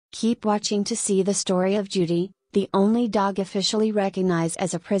Keep watching to see the story of Judy, the only dog officially recognized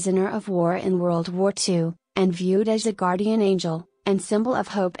as a prisoner of war in World War II, and viewed as a guardian angel, and symbol of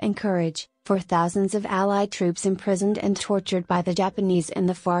hope and courage, for thousands of Allied troops imprisoned and tortured by the Japanese in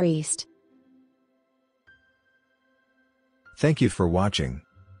the Far East. Thank you for watching.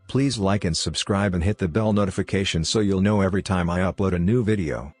 Please like and subscribe and hit the bell notification so you'll know every time I upload a new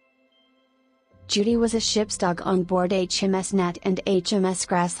video. Judy was a ship's dog on board HMS Gnat and HMS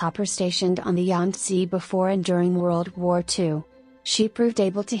Grasshopper stationed on the Yangtze before and during World War II. She proved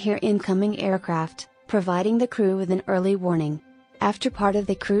able to hear incoming aircraft, providing the crew with an early warning. After part of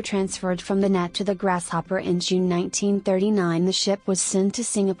the crew transferred from the Gnat to the Grasshopper in June 1939, the ship was sent to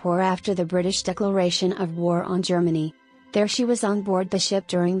Singapore after the British declaration of war on Germany. There she was on board the ship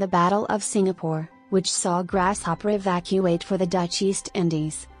during the Battle of Singapore, which saw Grasshopper evacuate for the Dutch East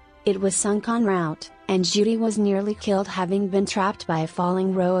Indies. It was sunk en route, and Judy was nearly killed, having been trapped by a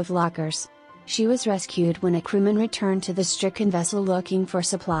falling row of lockers. She was rescued when a crewman returned to the stricken vessel looking for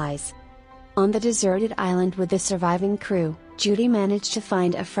supplies. On the deserted island with the surviving crew, Judy managed to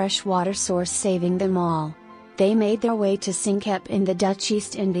find a fresh water source, saving them all. They made their way to Singapore in the Dutch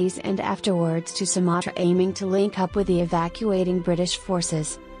East Indies and afterwards to Sumatra, aiming to link up with the evacuating British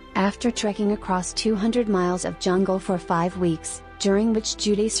forces. After trekking across 200 miles of jungle for 5 weeks, during which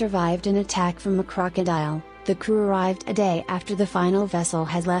Judy survived an attack from a crocodile, the crew arrived a day after the final vessel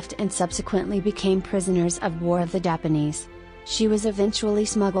had left and subsequently became prisoners of war of the Japanese. She was eventually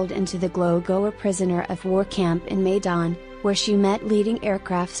smuggled into the Glogower prisoner of war camp in Medan, where she met leading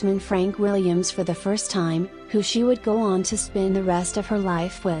aircraftsman Frank Williams for the first time, who she would go on to spend the rest of her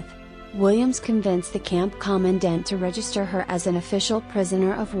life with. Williams convinced the camp commandant to register her as an official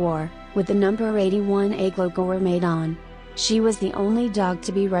prisoner of war, with the number 81A Glogower Medan. She was the only dog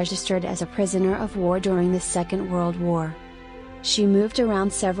to be registered as a prisoner of war during the Second World War. She moved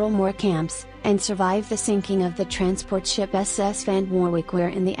around several more camps, and survived the sinking of the transport ship SS Van Warwick, where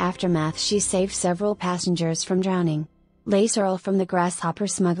in the aftermath she saved several passengers from drowning. Lace Earl from the Grasshopper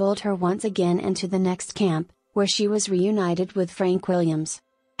smuggled her once again into the next camp, where she was reunited with Frank Williams.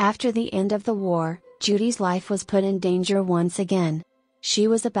 After the end of the war, Judy's life was put in danger once again. She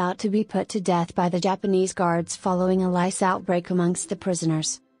was about to be put to death by the Japanese guards following a lice outbreak amongst the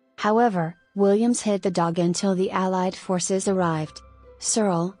prisoners. However, Williams hid the dog until the Allied forces arrived.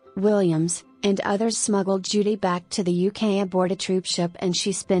 Searle, Williams, and others smuggled Judy back to the UK aboard a troop ship, and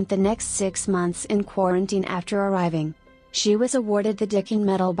she spent the next 6 months in quarantine after arriving. She was awarded the Dickin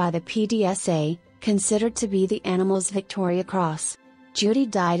Medal by the PDSA, considered to be the animal's Victoria Cross. Judy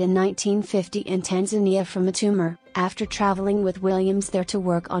died in 1950 in Tanzania from a tumor, after traveling with Williams there to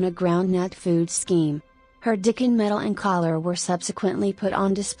work on a groundnut food scheme. Her Dickin medal and collar were subsequently put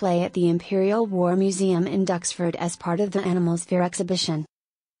on display at the Imperial War Museum in Duxford as part of the Animals Fair exhibition.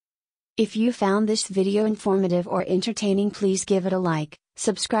 If you found this video informative or entertaining, please give it a like,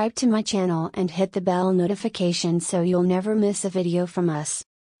 subscribe to my channel and hit the bell notification so you'll never miss a video from us.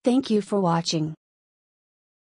 Thank you for watching.